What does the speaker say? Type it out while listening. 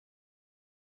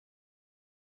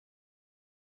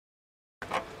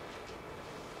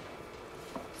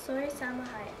Soy Salma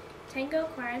Hayek. Tengo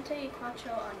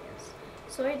 44 años.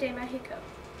 Soy de Mexico.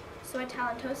 Soy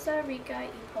talentosa, rica y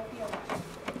popular.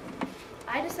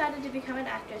 I decided to become an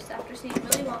actress after seeing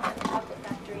Willy Wonka and the Chocolate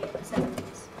Factory in the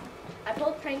 70s. I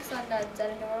pulled pranks on nuns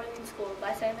at a New Orleans school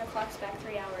by setting their clocks back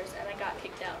 3 hours, and I got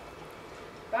kicked out.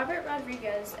 Robert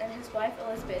Rodriguez and his wife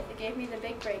Elizabeth gave me the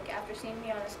big break after seeing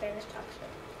me on a Spanish talk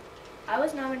show. I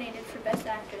was nominated for Best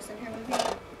Actress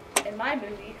in my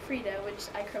movie, Frida, which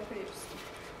I co-produced.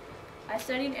 I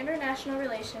studied international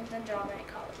relations and drama at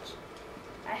college.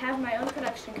 I have my own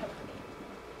production company.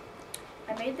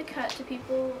 I made the cut to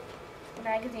People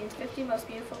magazine's 50 Most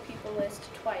Beautiful People list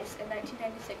twice, in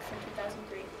 1996 and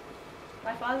 2003.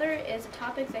 My father is a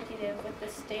top executive with the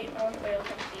state-owned oil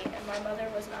company, and my mother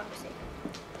was an opera singer.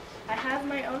 I have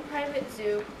my own private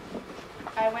zoo.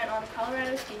 I went on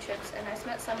Colorado ski trips, and I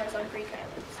spent summers on Greek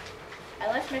islands.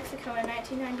 I left Mexico in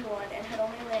 1991 and had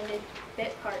only landed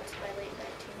bit parts by late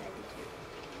 1990s.